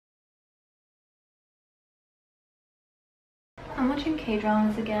I'm watching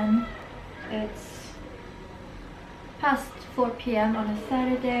K-dramas again. It's past 4 p.m. on a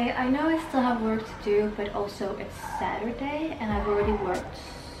Saturday. I know I still have work to do, but also it's Saturday and I've already worked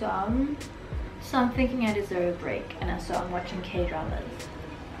some. So I'm thinking I deserve a break, and so I'm watching K-dramas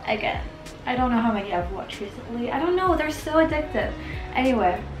again. I don't know how many I've watched recently. I don't know, they're so addictive.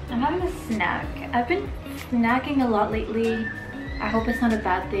 Anyway, I'm having a snack. I've been snacking a lot lately. I hope it's not a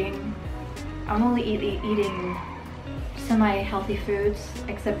bad thing. I'm only eating semi-healthy foods,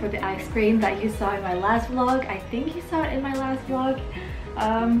 except for the ice cream that you saw in my last vlog. I think you saw it in my last vlog.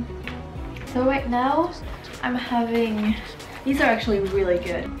 So right now I'm having, these are actually really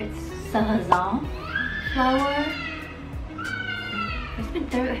good. It's sarrasin flour.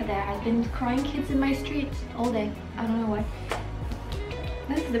 There has been crying kids in my street all day. I don't know why.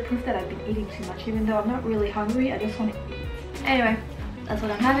 This is the proof that I've been eating too much, even though I'm not really hungry. I just want to eat. Anyway, that's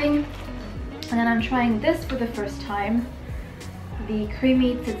what I'm having. And then I'm trying this for the first time. The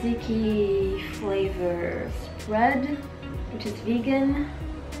creamy tzatziki flavor spread, which is vegan.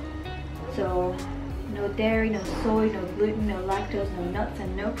 So no dairy, no soy, no gluten, no lactose, no nuts,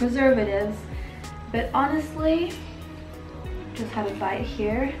 and no preservatives. But honestly, just have a bite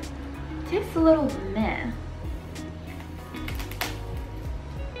here. It tastes a little meh.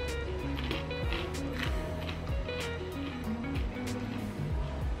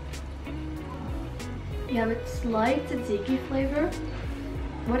 You have a slight tzatziki flavor.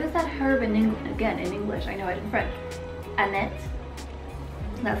 What is that herb in English? I know it in French. Annette.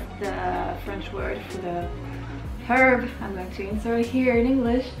 That's the French word for the herb. I'm going to insert it here in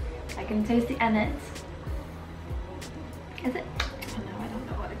English. I can taste the annette. Is it? Oh no, I don't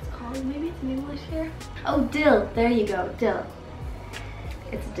know what it's called. Maybe it's in English here. Oh, dill. There you go. Dill.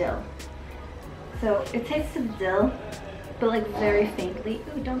 It's dill. So it tastes of dill, but like very faintly.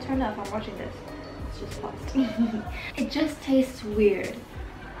 Ooh, don't turn off. I'm watching this. Just paused. It just tastes weird.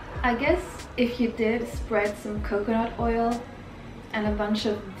 I guess if you did spread some coconut oil and a bunch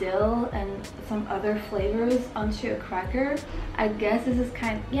of dill and some other flavors onto a cracker, I guess this is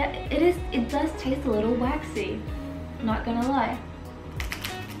kind of, yeah, it does taste a little waxy, not gonna lie.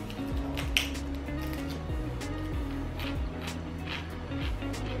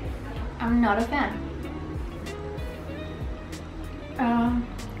 I'm not a fan.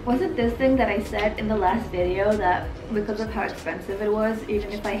 Was it this thing that I said in the last video that because of how expensive it was,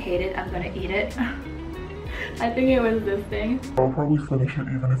 even if I hate it, I'm gonna eat it? I think it was this thing. I'll probably finish it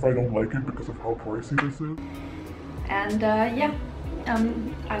even if I don't like it because of how pricey this is. And yeah,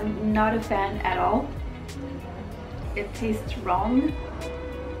 I'm not a fan at all. It tastes wrong,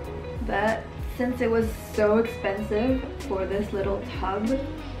 but since it was so expensive for this little tub,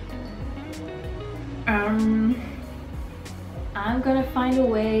 I'm gonna find a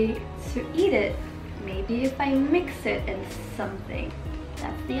way to eat it. Maybe if I mix it in something.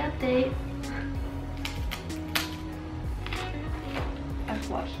 That's the update. I've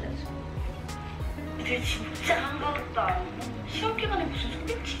watched it. 이제 진짜 한가롭다. 시험 기간에 무슨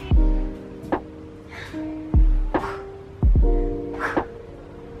소리지?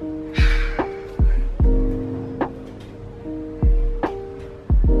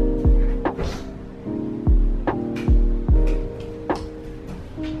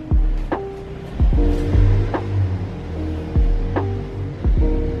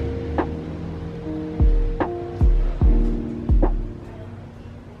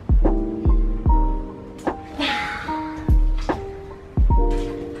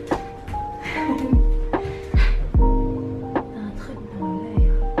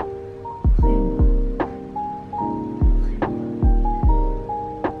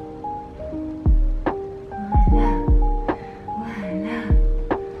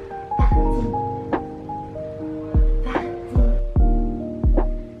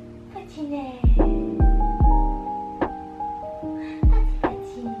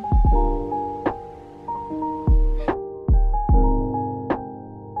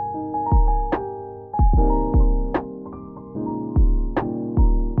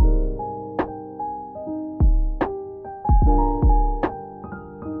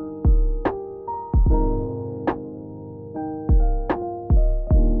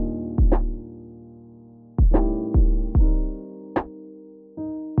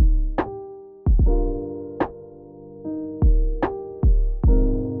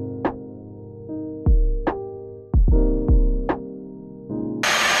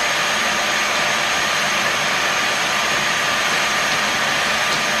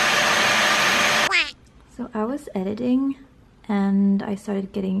 I was editing and I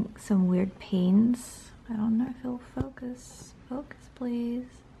started getting some weird pains. I don't know if it'll focus. Focus, please.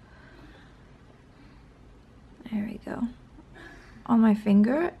 There we go. on my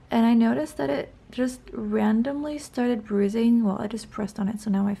finger, and I noticed that it just randomly started bruising. Well, I just pressed on it, so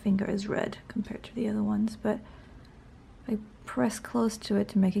now my finger is red compared to the other ones, but I press close to it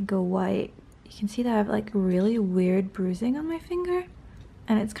to make it go white. You can see that I have like really weird bruising on my finger,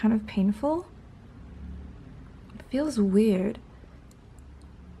 and it's kind of painful. It feels weird.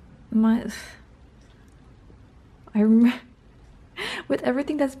 With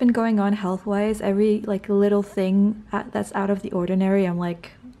everything that's been going on health-wise, every like little thing that's out of the ordinary, I'm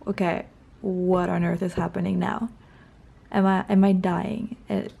like, okay, what on earth is happening now? Am I dying?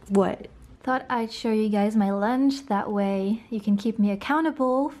 What? Thought I'd show you guys my lunch, that way you can keep me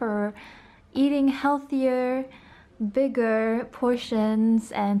accountable for eating healthier, bigger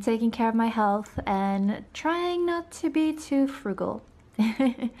portions and taking care of my health and trying not to be too frugal.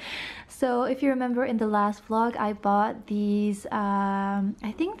 So if you remember in the last vlog, I bought these,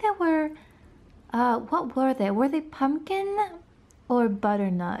 I think they were, what were they? Were they pumpkin or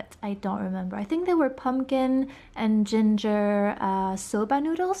butternut? I don't remember. I think they were pumpkin and ginger soba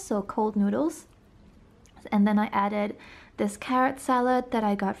noodles, so cold noodles. And then I added this carrot salad that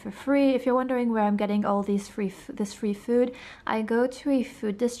I got for free. If you're wondering where I'm getting all these this free food, I go to a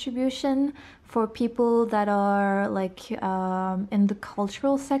food distribution for people that are like in the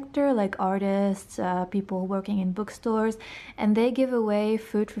cultural sector, like artists, people working in bookstores, and they give away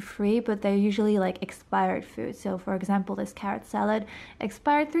food for free, but they're usually like expired food. So for example, this carrot salad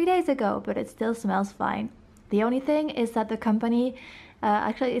expired 3 days ago, but it still smells fine. The only thing is that the company,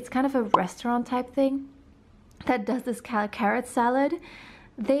 actually it's kind of a restaurant type thing that does this carrot salad.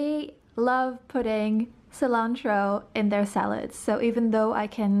 They love putting cilantro in their salads. So even though I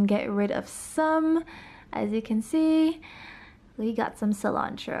can get rid of some, as you can see, we got some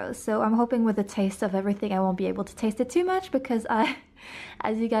cilantro. So I'm hoping with the taste of everything I won't be able to taste it too much, because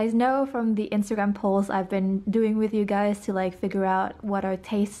as you guys know from the Instagram polls I've been doing with you guys to like figure out what our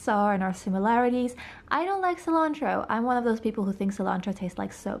tastes are and our similarities, I don't like cilantro. I'm one of those people who think cilantro tastes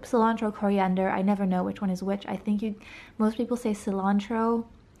like soap. Cilantro, coriander, I never know which one is which. I think most people say cilantro,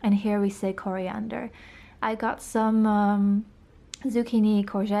 and here we say coriander. I got some zucchini,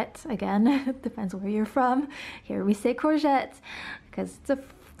 courgette, again, depends where you're from. Here we say courgette, because it's a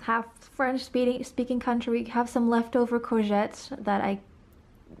half French speaking country. We have some leftover courgettes that I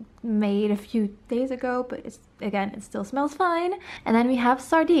made a few days ago, but it still smells fine. And then we have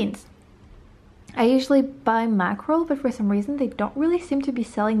sardines. I usually buy mackerel, but for some reason they don't really seem to be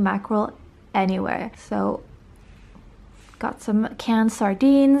selling mackerel anywhere. So got some canned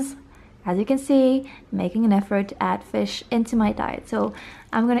sardines. As you can see, making an effort to add fish into my diet. So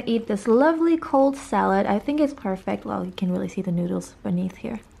I'm gonna eat this lovely cold salad. I think it's perfect. Well, you can really see the noodles beneath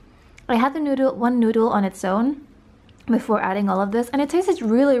here. I had the one noodle on its own before adding all of this, and it tasted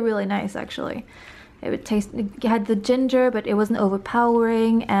really, really nice actually. It had the ginger, but it wasn't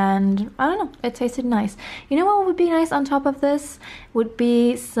overpowering, and I don't know, it tasted nice. You know what would be nice on top of this? Would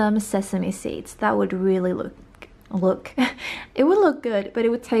be some sesame seeds. That would really it would look good, but it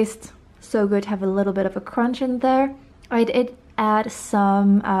would taste so good to have a little bit of a crunch in there. I did add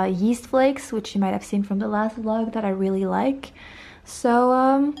some yeast flakes, which you might have seen from the last vlog, that I really like. So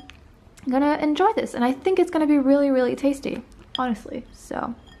I'm gonna enjoy this, and I think it's gonna be really, really tasty, honestly.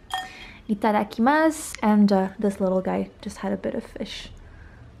 So itadakimasu. And this little guy just had a bit of fish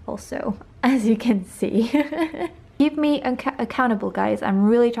also, as you can see. Keep me accountable, guys. I'm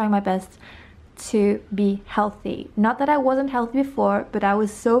really trying my best to be healthy. Not that I wasn't healthy before, but I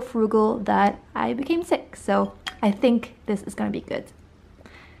was so frugal that I became sick. So I think this is gonna be good.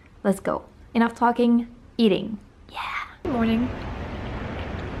 Let's go. Enough talking, eating. Yeah. Good morning.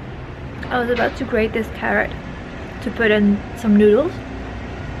 I was about to grate this carrot to put in some noodles,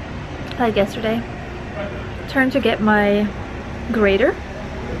 like yesterday. Turned to get my grater.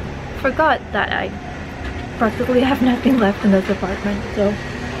 Forgot that I practically have nothing left in this apartment, so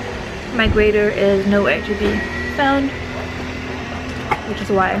my grater is nowhere to be found, which is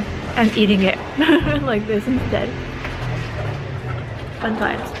why I'm eating it like this instead. Fun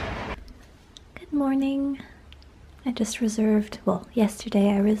times. Good morning. I just reserved, well,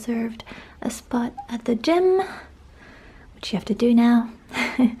 yesterday I reserved a spot at the gym, which you have to do now,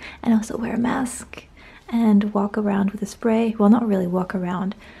 and also wear a mask and walk around with a spray. Well, not really walk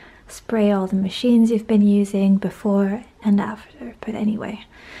around, spray all the machines you've been using before and after. But anyway,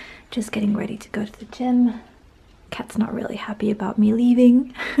 just getting ready to go to the gym. Cat's not really happy about me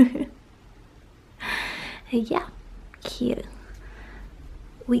leaving. Yeah, here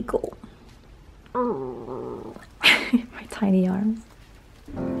we go. My tiny arms.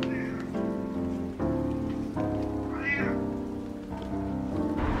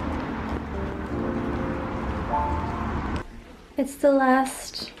 It's the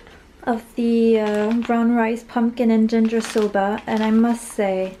last of the brown rice, pumpkin and ginger soba, and I must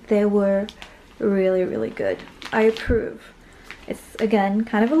say they were really, really good. I approve. It's again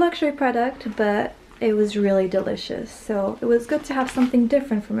kind of a luxury product, but it was really delicious. So it was good to have something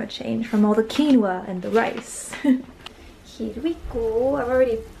different from a change from all the quinoa and the rice. Here we go. I've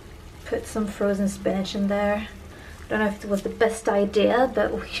already put some frozen spinach in there. Don't know if it was the best idea,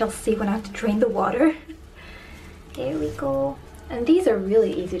 but we shall see when I have to drain the water. Here we go. And these are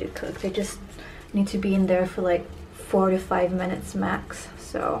really easy to cook. They just need to be in there for like 4 to 5 minutes max.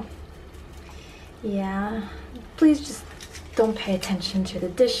 So yeah, please just don't pay attention to the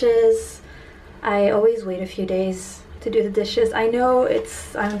dishes. I always wait a few days to do the dishes. I know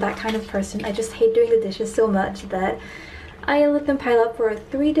I'm that kind of person. I just hate doing the dishes so much that I let them pile up for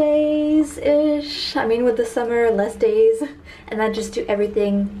 3 days-ish. I mean, with the summer, less days. And I just do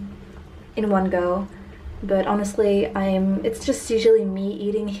everything in one go. But honestly, it's just usually me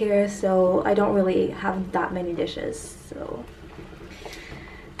eating here, so I don't really have that many dishes. So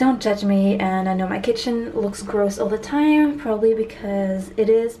don't judge me. And I know my kitchen looks gross all the time, probably because it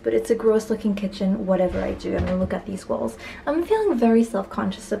is, but it's a gross looking kitchen whatever I do. I mean, look at these walls. I'm feeling very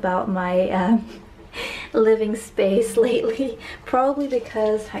self-conscious about my living space lately. Probably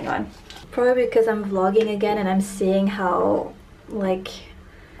because, hang on, probably because I'm vlogging again and I'm seeing how like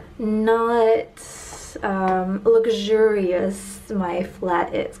not luxurious my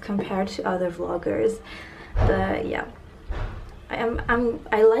flat is compared to other vloggers. But yeah,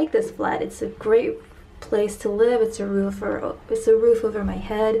 I like this flat. It's a great place to live. It's a roof over my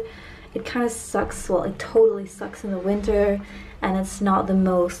head. It kind of sucks, well, it totally sucks in the winter, and it's not the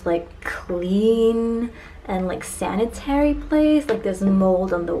most like clean and like sanitary place. Like there's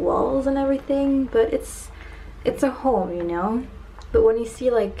mold on the walls and everything, but it's a home, you know. But when you see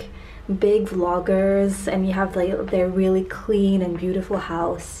like big vloggers and you have like their really clean and beautiful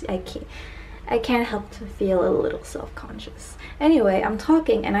house, I can't help to feel a little self-conscious. Anyway, I'm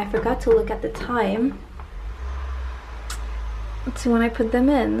talking and I forgot to look at the time to when I put them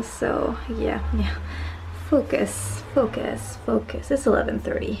in. So yeah. Focus. It's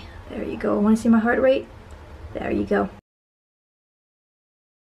 11:30. There you go. Want to see my heart rate? There you go.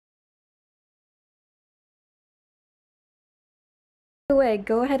 By the way,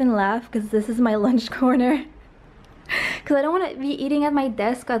 go ahead and laugh because this is my lunch corner. Because I don't want to be eating at my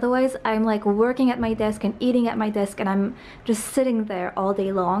desk, otherwise I'm like working at my desk and eating at my desk and I'm just sitting there all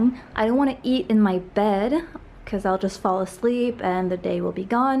day long. I don't want to eat in my bed because I'll just fall asleep and the day will be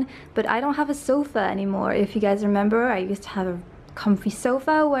gone. But I don't have a sofa anymore. If you guys remember, I used to have a comfy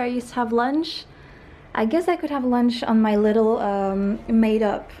sofa where I used to have lunch. I guess I could have lunch on my little made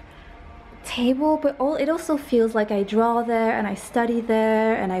up table, but it also feels like I draw there and I study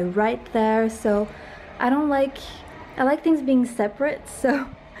there and I write there, so I like things being separate. So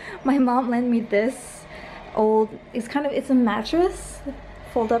my mom lent me this old, it's a mattress,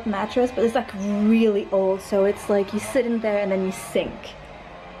 fold up mattress, but it's like really old, so it's like you sit in there and then you sink,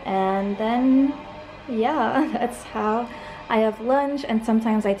 and then yeah, that's how I have lunch. And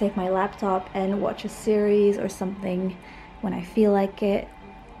sometimes I take my laptop and watch a series or something when I feel like it.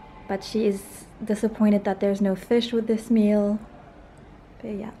 But she is disappointed that there's no fish with this meal.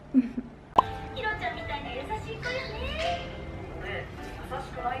 But yeah.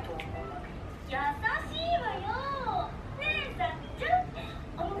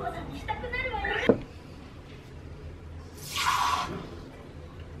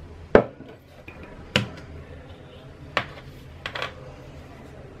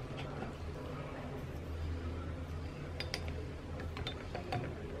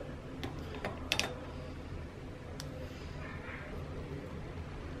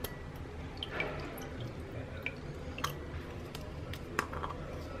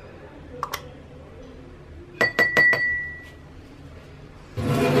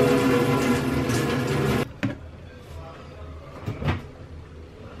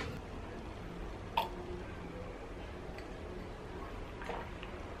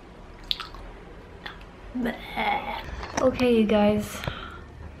 Okay, you guys.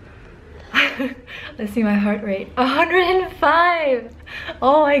 Let's see my heart rate. 105!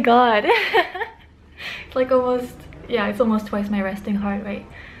 Oh my god. It's like almost, yeah, it's almost twice my resting heart rate.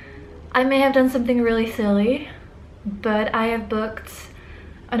 I may have done something really silly, but I have booked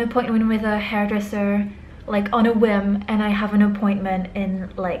an appointment with a hairdresser like on a whim, and I have an appointment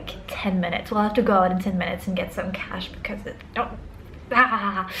in like 10 minutes. We'll have to go out in 10 minutes and get some cash because it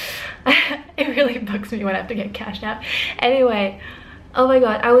really bugs me when I have to get cash out. Anyway, oh my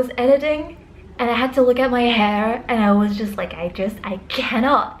god, I was editing and I had to look at my hair, and I was just like, I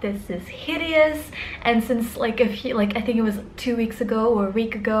cannot, this is hideous. And since like I think it was 2 weeks ago or a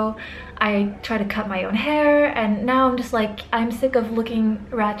week ago, I tried to cut my own hair, and now I'm just like, I'm sick of looking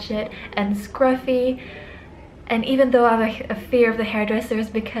ratchet and scruffy. And even though I have a fear of the hairdressers,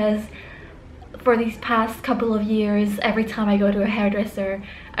 because for these past couple of years, every time I go to a hairdresser,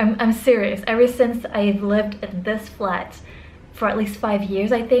 I'm serious, ever since I've lived in this flat for at least 5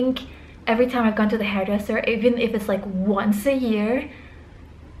 years, I think, every time I've gone to the hairdresser, even if it's like once a year,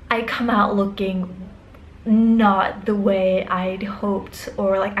 I come out looking not the way I'd hoped,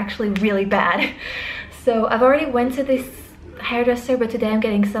 or like actually really bad. So I've already went to this hairdresser, but today I'm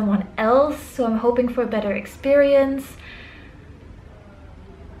getting someone else, so I'm hoping for a better experience.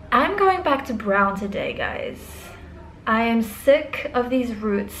 I'm going back to brown today, guys. I am sick of these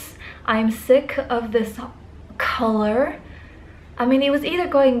roots. I'm sick of this color. I mean, it was either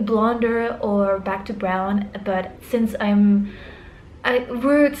going blonder or back to brown, but since I'm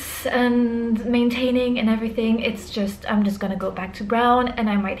roots and maintaining and everything, it's just, I'm just gonna go back to brown, and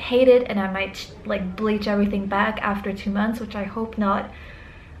I might hate it, and I might like bleach everything back after 2 months, which I hope not.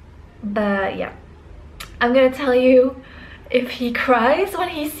 But yeah, I'm gonna tell you, if he cries when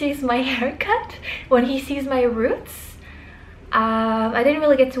he sees my haircut, when he sees my roots, I didn't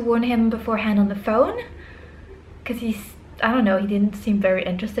really get to warn him beforehand on the phone, because I don't know, he didn't seem very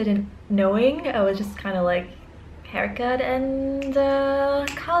interested in knowing. I was just kind of like, haircut and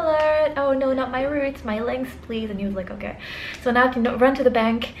color, oh no, not my roots, my lengths please. And he was like, okay. So now I can run to the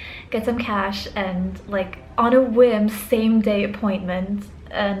bank, get some cash, and like on a whim, same day appointment.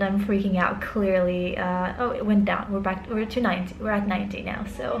 And I'm freaking out, clearly. Oh, it went down, we're to 90, we're at 90 now.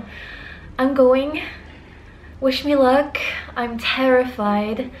 So I'm going, wish me luck. I'm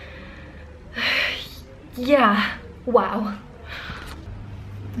terrified. Yeah, wow.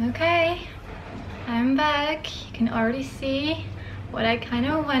 Okay, I'm back. You can already see what I kind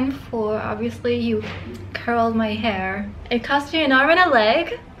of went for. Obviously, you curled my hair. It cost me an arm and a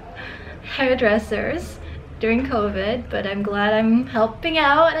leg. Hairdressers during COVID, but I'm glad I'm helping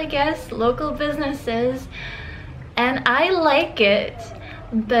out, I guess, local businesses. And I like it,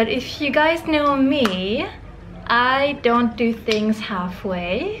 but if you guys know me, I don't do things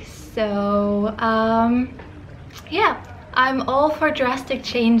halfway. So, yeah, I'm all for drastic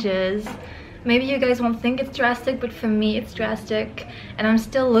changes. Maybe you guys won't think it's drastic, but for me it's drastic, and I'm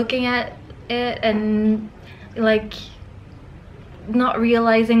still looking at it and like not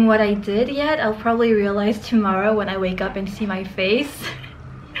realizing what I did yet. I'll probably realize tomorrow when I wake up and see my face.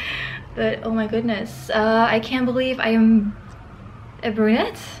 But oh my goodness, I can't believe I am a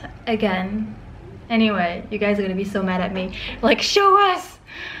brunette again. Anyway, you guys are gonna be so mad at me, like, show us.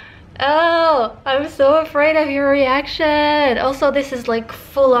 Oh, I'm so afraid of your reaction. Also, this is like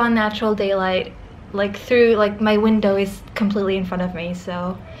full-on natural daylight, like through, like my window is completely in front of me,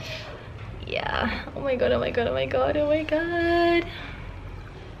 so yeah. Oh my god, oh my god, oh my god, oh my god.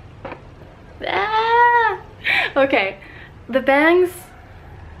 Ah! Okay, the bangs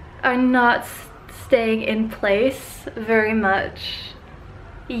are not staying in place very much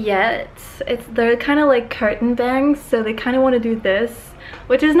yet. They're kind of like curtain bangs, so they kind of want to do this,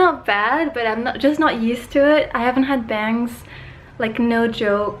 which is not bad, but I'm just not used to it. I haven't had bangs, like, no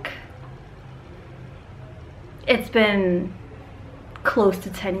joke, it's been close to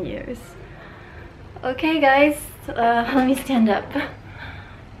 10 years. Okay guys, let me stand up.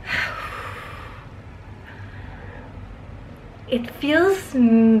 It feels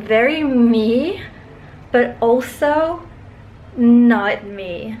very me, but also not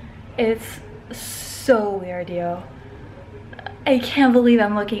me. It's so weird, yo. I can't believe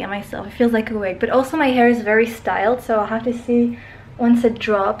I'm looking at myself. It feels like a wig, but also my hair is very styled, so I'll have to see once it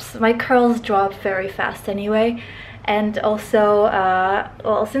drops. My curls drop very fast anyway, and also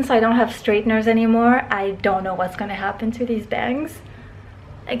well, since I don't have straighteners anymore, I don't know what's gonna happen to these bangs.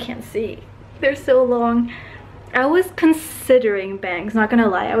 I can't see, they're so long. I was considering bangs, not gonna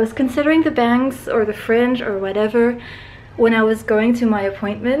lie. I was considering the bangs or the fringe or whatever when I was going to my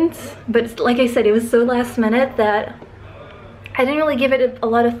appointment, but like I said, it was so last minute that I didn't really give it a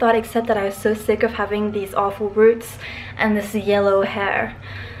lot of thought, except that I was so sick of having these awful roots and this yellow hair.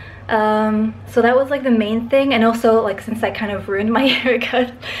 So that was like the main thing. And also, like, since I kind of ruined my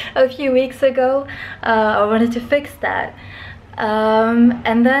haircut a few weeks ago, I wanted to fix that.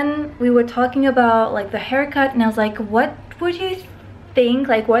 And then we were talking about like the haircut, and I was like, what would you think,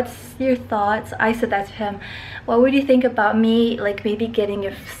 like, what's your thoughts? I said that to him, what would you think about me like maybe getting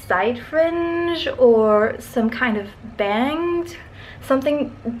a side fringe or some kind of banged,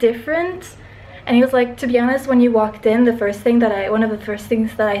 something different? And he was like, to be honest, when you walked in, one of the first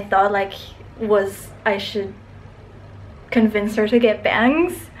things that I thought, like, was I should convince her to get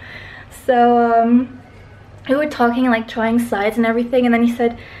bangs. So we were talking, like trying sides and everything, and then he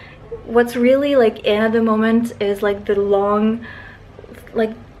said what's really like in at the moment is like the long,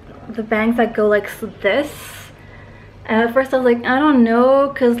 like the bangs that go like this. And at first I was like, I don't know,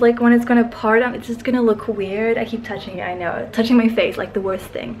 because like when it's gonna part, it's just gonna look weird. I keep touching it, I know, touching my face, like the worst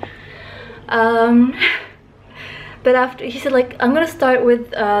thing. But after, he said like, I'm gonna start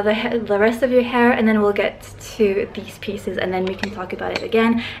with the rest of your hair, and then we'll get to these pieces, and then we can talk about it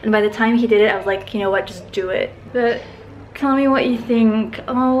again. And by the time he did it, I was like, you know what, just do it. But tell me what you think.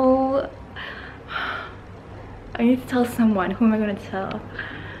 Oh, I need to tell someone. Who am I gonna tell?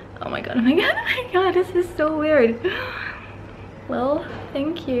 Oh my god, oh my god, oh my god, this is so weird. Well,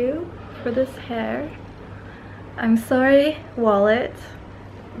 thank you for this hair. I'm sorry, wallet.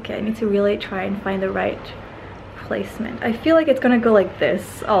 Okay, I need to really try and find the right placement. I feel like it's gonna go like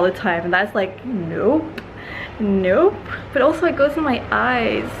this all the time, and that's like, nope, nope. But also it goes in my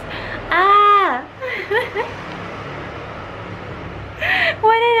eyes. Ah!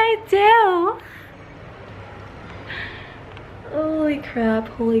 What did I do? Holy crap,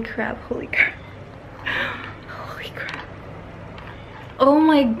 holy crap, holy crap. Holy crap. Oh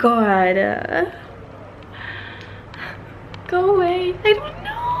my god. Go away. I don't know.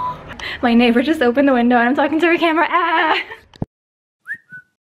 My neighbor just opened the window and I'm talking to her camera. Ah!